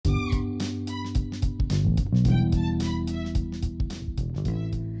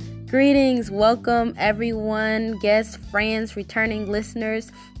Greetings, welcome everyone, guests, friends, returning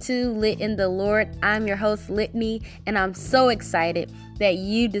listeners to Lit in the Lord. I'm your host, Litney, and I'm so excited that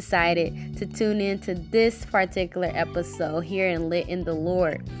you decided to tune in to this particular episode here in Lit in the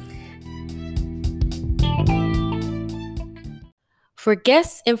Lord. For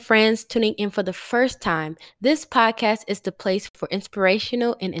guests and friends tuning in for the first time, this podcast is the place for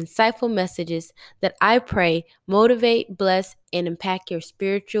inspirational and insightful messages that I pray motivate, bless, and impact your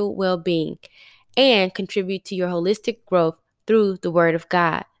spiritual well-being and contribute to your holistic growth through the Word of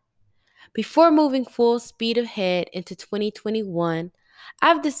God. Before moving full speed ahead into 2021,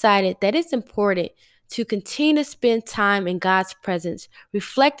 I've decided that it's important to continue to spend time in God's presence,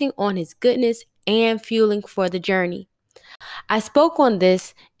 reflecting on His goodness and fueling for the journey. I spoke on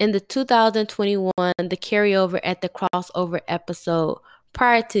this in the 2021 The Carryover at the Crossover episode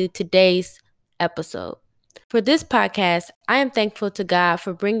prior to today's episode. For this podcast, I am thankful to God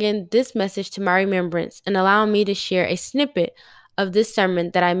for bringing this message to my remembrance and allowing me to share a snippet of this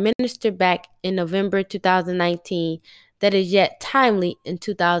sermon that I ministered back in November 2019 that is yet timely in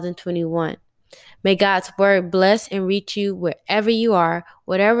 2021. May God's word bless and reach you wherever you are,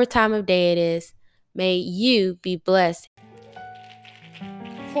 whatever time of day it is. May you be blessed.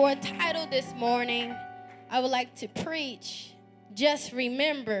 For a title this morning, I would like to preach, Just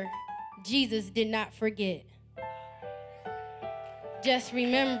Remember, Jesus Did Not Forget. Just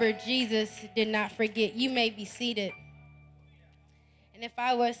remember, Jesus did not forget. You may be seated. And if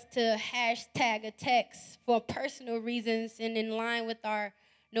I was to hashtag a text for personal reasons and in line with our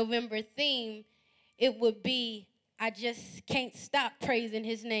November theme, it would be, I just can't stop praising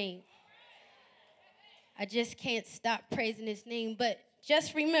His name. I just can't stop praising His name, but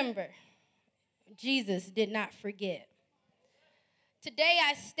just remember, Jesus did not forget. Today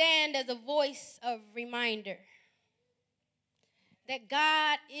I stand as a voice of reminder that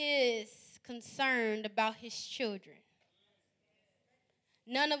God is concerned about His children.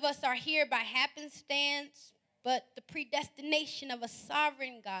 None of us are here by happenstance, but the predestination of a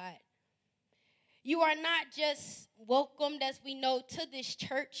sovereign God. You are not just welcomed, as we know, to this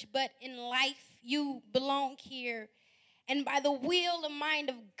church, but in life you belong here. And by the will and mind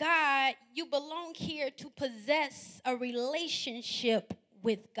of God, you belong here to possess a relationship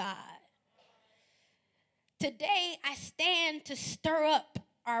with God. Today, I stand to stir up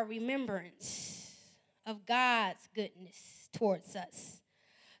our remembrance of God's goodness towards us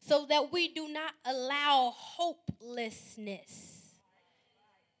so that we do not allow hopelessness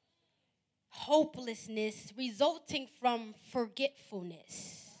resulting from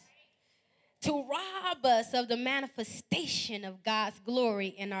forgetfulness to rob us of the manifestation of God's glory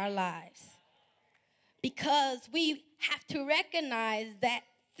in our lives. Because we have to recognize that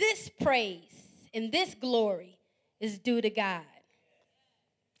this praise and this glory is due to God.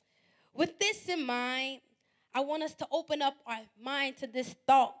 With this in mind, I want us to open up our mind to this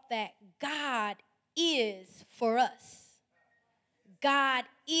thought that God is for us. God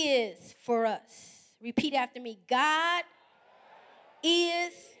is for us. Repeat after me. God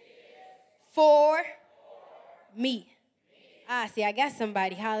is for me. See, I got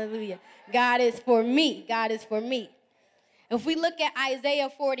somebody. Hallelujah. God is for me. God is for me. If we look at Isaiah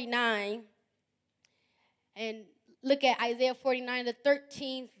 49 and look at Isaiah 49, the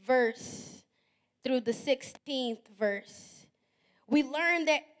 13th verse through the 16th verse, we learn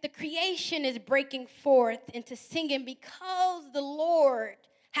that the creation is breaking forth into singing because the Lord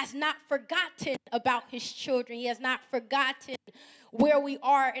has not forgotten about His children. He has not forgotten where we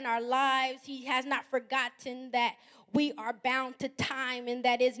are in our lives. He has not forgotten that we are bound to time, and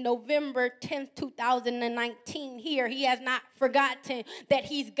that is November 10th, 2019 here. He has not forgotten that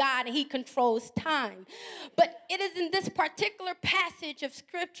He's God and He controls time. But it is in this particular passage of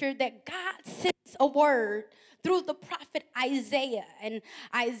Scripture that God sends a word through the prophet Isaiah. And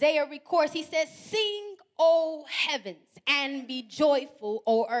Isaiah records, he says, "Sing, O heavens, and be joyful,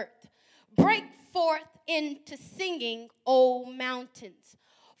 O earth. Break forth into singing, O mountains.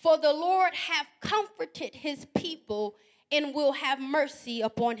 For the Lord hath comforted His people and will have mercy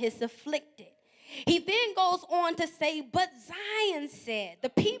upon His afflicted." He then goes on to say, "But Zion said," the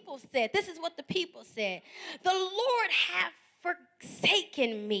people said, this is what the people said, "The Lord hath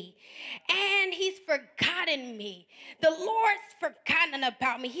forsaken me, and He's forgotten me. The Lord's forgotten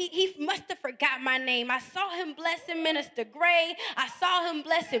about me. He must have forgot my name. I saw Him blessing Minister Gray. I saw Him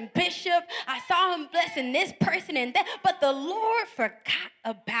blessing Bishop. I saw Him blessing this person and that, but the Lord forgot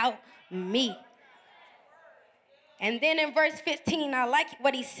about me." And then in verse 15, I like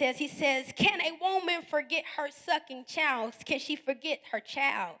what he says. He says, "Can a woman forget her sucking child? Can she forget her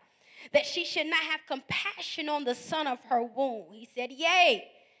child, that she should not have compassion on the son of her womb? He said, yea,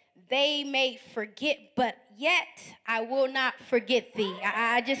 They may forget, but yet I will not forget thee.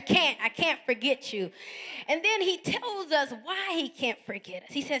 I can't forget you. And then he tells us why he can't forget us.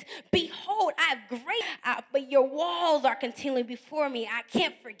 He says, behold, I have great, but your walls are continually before me. I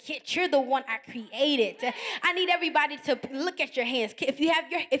can't forget. You're the one I created. I need everybody to look at your hands. If you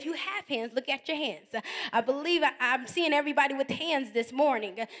have hands, look at your hands. I believe I'm seeing everybody with hands this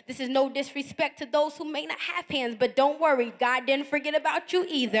morning. This is no disrespect to those who may not have hands, but don't worry. God didn't forget about you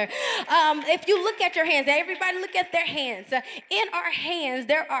either. If you look at your hands, everybody look at their hands. In our hands,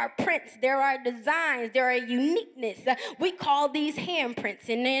 there are prints, there are designs, there are uniqueness. We call these handprints.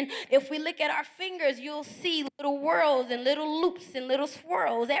 And then if we look at our fingers, you'll see little whirls and little loops and little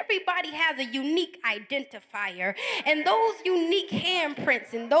swirls. Everybody has a unique identifier. And those unique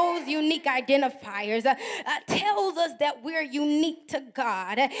handprints and those unique identifiers tells us that we're unique to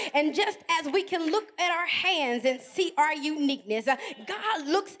God. And just as we can look at our hands and see our uniqueness, God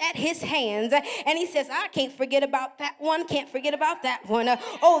looks at his hands and he says, I can't forget about that one, can't forget about that one.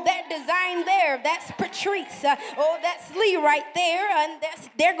 Oh, that design there, that's Patrice. Oh, that's Lee right there, and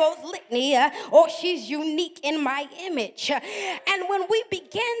there goes Litney. Oh, she's unique in my image. And when we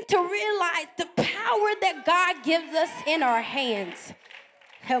begin to realize the power that God gives us in our hands,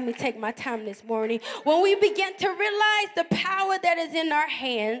 help me take my time this morning. When we begin to realize the power that is in our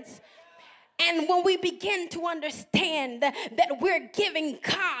hands, and when we begin to understand that we're giving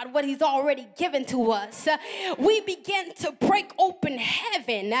God what he's already given to us, we begin to break open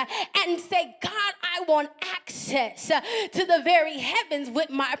heaven and say, God, I want access to the very heavens with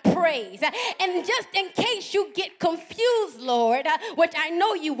my praise. And just in case you get confused, Lord, which I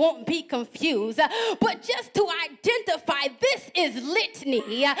know you won't be confused, but just to identify, this is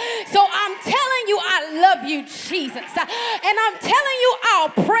Litney. So I'm telling you, I love you, Jesus. And I'm telling you, I'll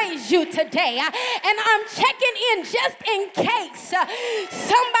praise you today. And I'm checking in just in case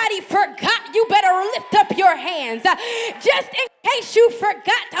somebody forgot. You better lift up your hands. Just in case you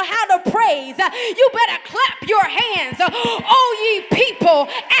forgot how to praise, you better clap your hands, O ye people,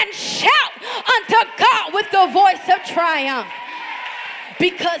 and shout unto God with the voice of triumph,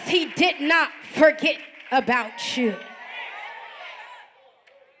 because he did not forget about you.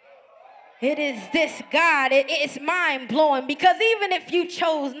 It is this, God. It's mind-blowing, because even if you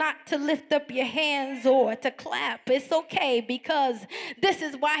chose not to lift up your hands or to clap, it's okay, because this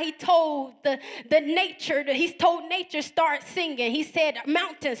is why he told he told nature, start singing. He said,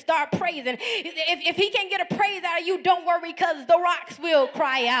 mountains, start praising. If he can't get a praise out of you, don't worry, because the rocks will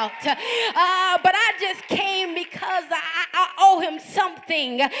cry out. But I just came because I owe him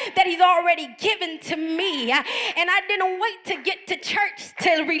something that he's already given to me. And I didn't wait to get to church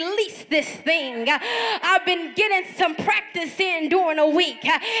to release this thing. I've been getting some practice in during a week,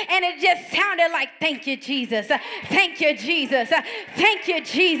 and it just sounded like, thank you, Jesus. Thank you, Jesus. Thank you,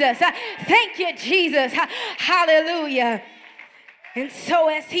 Jesus. Thank you, Jesus. Hallelujah. And so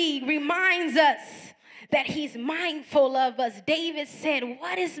as he reminds us that he's mindful of us, David said,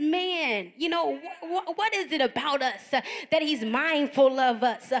 what is man? You know, what is it about us that he's mindful of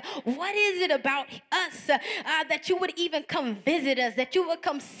us? What is it about us that you would even come visit us, that you would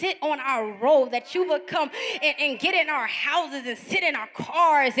come sit on our road, that you would come and get in our houses and sit in our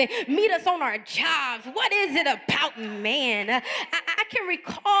cars and meet us on our jobs? What is it about man? I can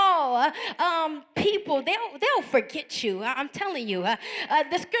recall people, they'll forget you. I'm telling you,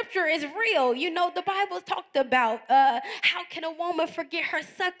 the scripture is real. You know, the Bible talked about how can a woman forget her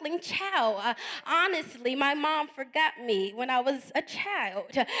suckling child. Honestly, my mom forgot me when I was a child.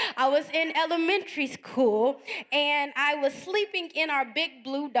 I was in elementary school, and I was sleeping in our big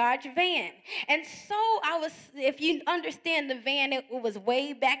blue Dodge van. And so if you understand the van, it was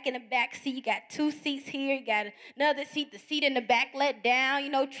way back in the back seat. You got two seats here, you got another seat, the seat in the back let down, you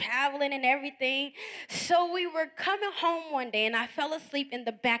know, traveling and everything. So we were coming home one day, and I fell asleep in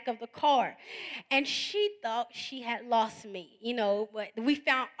the back of the car. And she thought she had lost me, you know, but we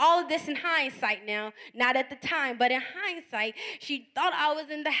found all of this in hindsight now, not at the time, but in hindsight, she thought I was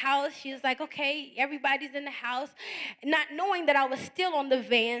in the house. She was like, okay, everybody's in the house, not knowing that I was still on the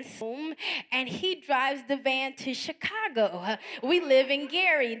van. And he drives the van to Chicago. We live in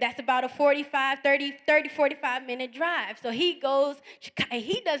Gary. That's about a 45 minute drive. So he goes,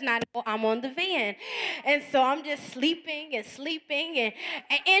 he does not know I'm on the van. And so I'm just sleeping and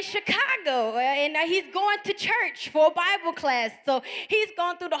in Chicago, and he's going to church for a Bible class. So he's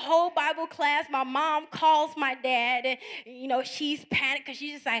gone through the whole Bible class. My mom calls my dad, and, you know, she's panicked because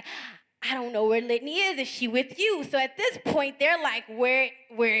she's just like, I don't know where Litney is. Is she with you? So at this point, they're like, where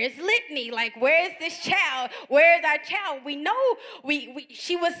is Litney? Like, where is this child? Where is our child? We know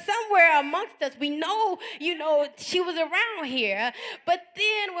she was somewhere amongst us. We know, she was around here. But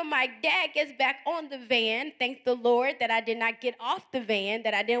then when my dad gets back on the van, thank the Lord that I did not get off the van,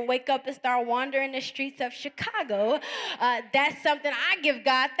 that I didn't wake up and start wandering the streets of Chicago. That's something I give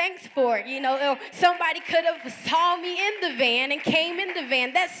God thanks for. Somebody could have saw me in the van and came in the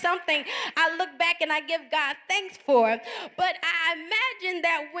van. That's something I look back and I give God thanks for. But I imagine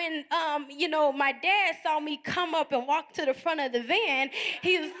that when, my dad saw me come up and walk to the front of the van,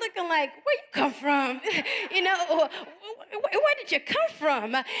 he was looking like, where you come from? Where did you come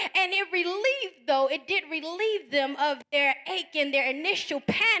from? And it did relieve them of their ache and their initial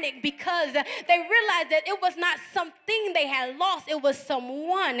panic, because they realized that it was not something they had lost, it was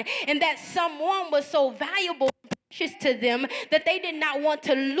someone, and that someone was so valuable to them that they did not want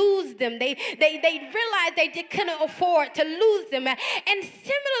to lose them. They realized they couldn't afford to lose them. And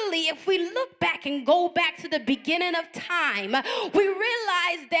similarly, if we look back and go back to the beginning of time, we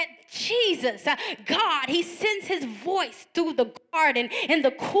realize that Jesus, God, he sends his voice through the garden in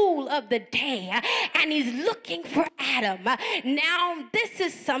the cool of the day, and he's looking for Adam. Now, this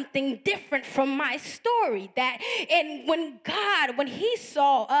is something different from my story. When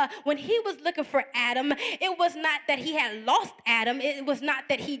he was looking for Adam, it was not that he had lost Adam. It was not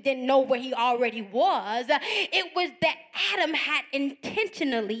that he didn't know where he already was. It was that Adam had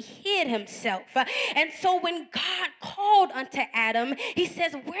intentionally hid himself. And so when God called unto Adam, he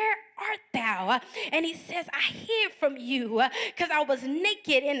says, where art thou? And he says, I hid from you because I was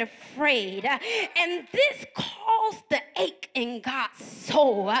naked and afraid. And this caused the ache in God's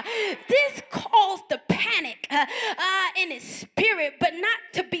soul. This caused the panic in his spirit, but not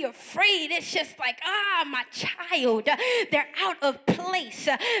to be afraid. It's just like, my child, they're out of place.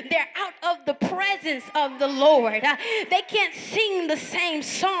 They're out of the presence of the Lord. They can't sing the same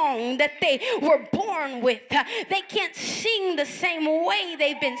song that they were born with. They can't sing the same way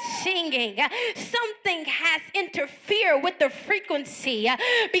they've been singing. Something has interfered with the frequency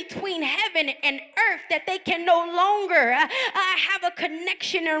between heaven and earth, that they can no longer have a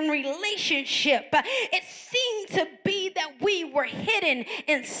connection and relationship. It seemed to be that we were hidden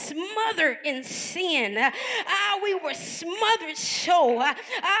and smothered in sin. We were smothered so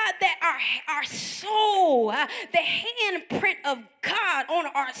that our soul, the handprint of God on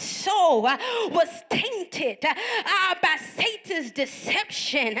our soul was tainted by Satan's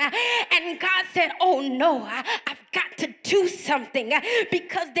deception. And God said, oh no, I've got to do something,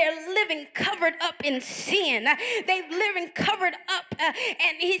 because they're living covered up in sin. They're living covered up.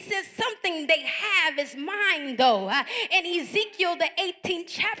 And he says something they have is mine though. In Ezekiel, the 18th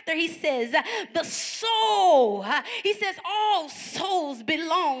chapter, he says, the soul, he says, all souls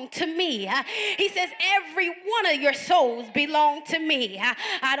belong to me. He says, every one of your souls belong to me.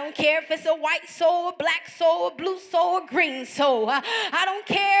 I don't care if it's a white soul, a black soul, a blue soul, a green soul. I don't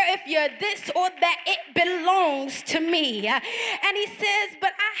care if you're this or that, it belongs to me. And he says,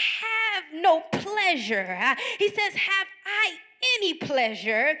 but I have no pleasure. He says, have I any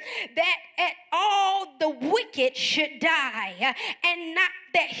pleasure that at all the wicked should die, and not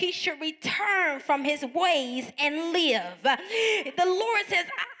that he should return from his ways and live. The Lord says,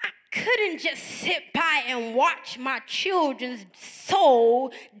 I couldn't just sit by and watch my children's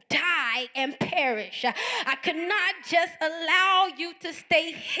soul die and perish. I could not just allow you to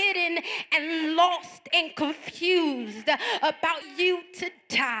stay hidden and lost and confused about you to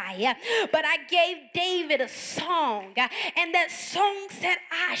die. But I gave David a song, and that song said,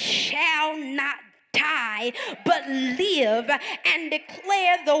 I shall not die, but live and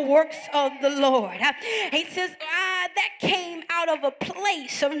declare the works of the Lord. He says, that came out of a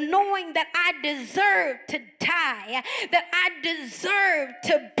place of knowing that I deserve to die, that I deserve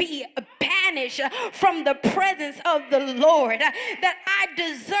to be banished from the presence of the Lord, that I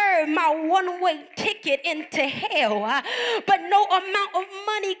deserve my one-way ticket into hell, but no amount of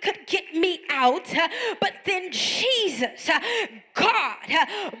money could get me out. But then Jesus,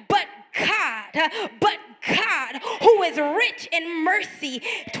 but God, who is rich in mercy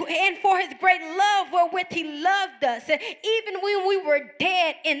and for his great love wherewith he loved us, even when we were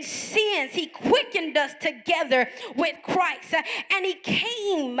dead in sins, he quickened us together with Christ. And he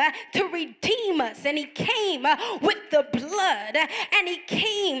came to redeem us, and he came with the blood, and he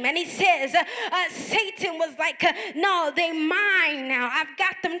came and he says, Satan was like, no, they mine now. I've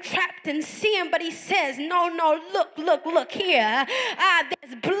got them trapped in sin. But he says, no, look here.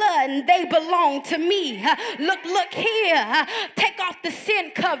 There's blood and they belong to me. Look here. Take off the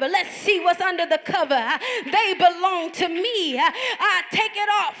sin cover. Let's see what's under the cover. They belong to me. Take it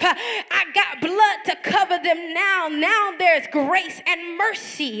off. I got blood to cover them now. Now there's grace and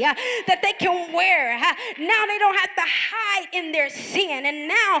mercy that they can wear. Now they don't have to hide in their sin. And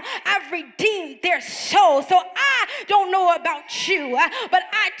now I've redeemed their soul. So I don't know about you, but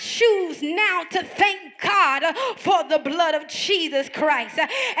I choose now to thank God for the blood of Jesus Christ.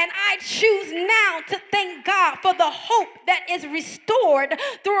 And I choose now to thank God for the hope that is restored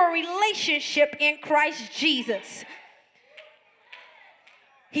through a relationship in Christ Jesus.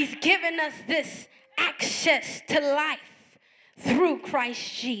 He's given us this access to life through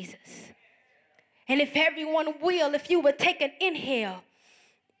Christ Jesus. And if everyone will, if you would take an inhale,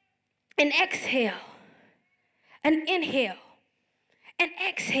 an exhale, an inhale, an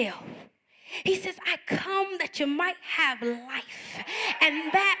exhale. He says, I come that you might have life,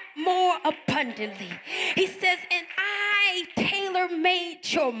 and that more abundantly. He says, and I tailor-made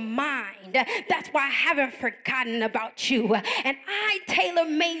your mind. That's why I haven't forgotten about you. And I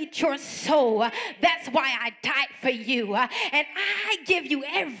tailor-made your soul. That's why I died for you. And I give you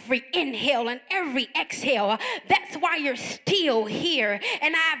every inhale and every exhale. That's why you're still here.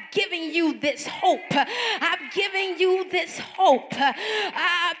 And I've given you this hope. I've given you this hope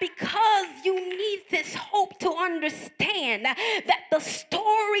because you need this hope to understand that the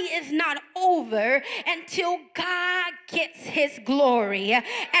story is not over until God gets his glory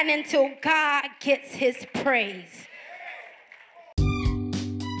and until God gets his praise.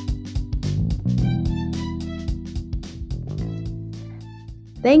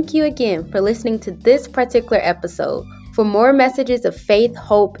 Thank you again for listening to this particular episode. For more messages of faith,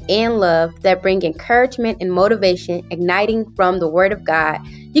 hope, and love that bring encouragement and motivation igniting from the Word of God,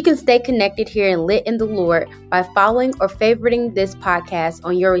 you can stay connected here and lit in the Lord by following or favoriting this podcast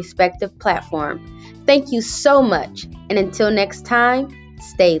on your respective platform. Thank you so much, and until next time,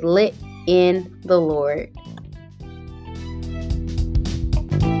 stay lit in the Lord.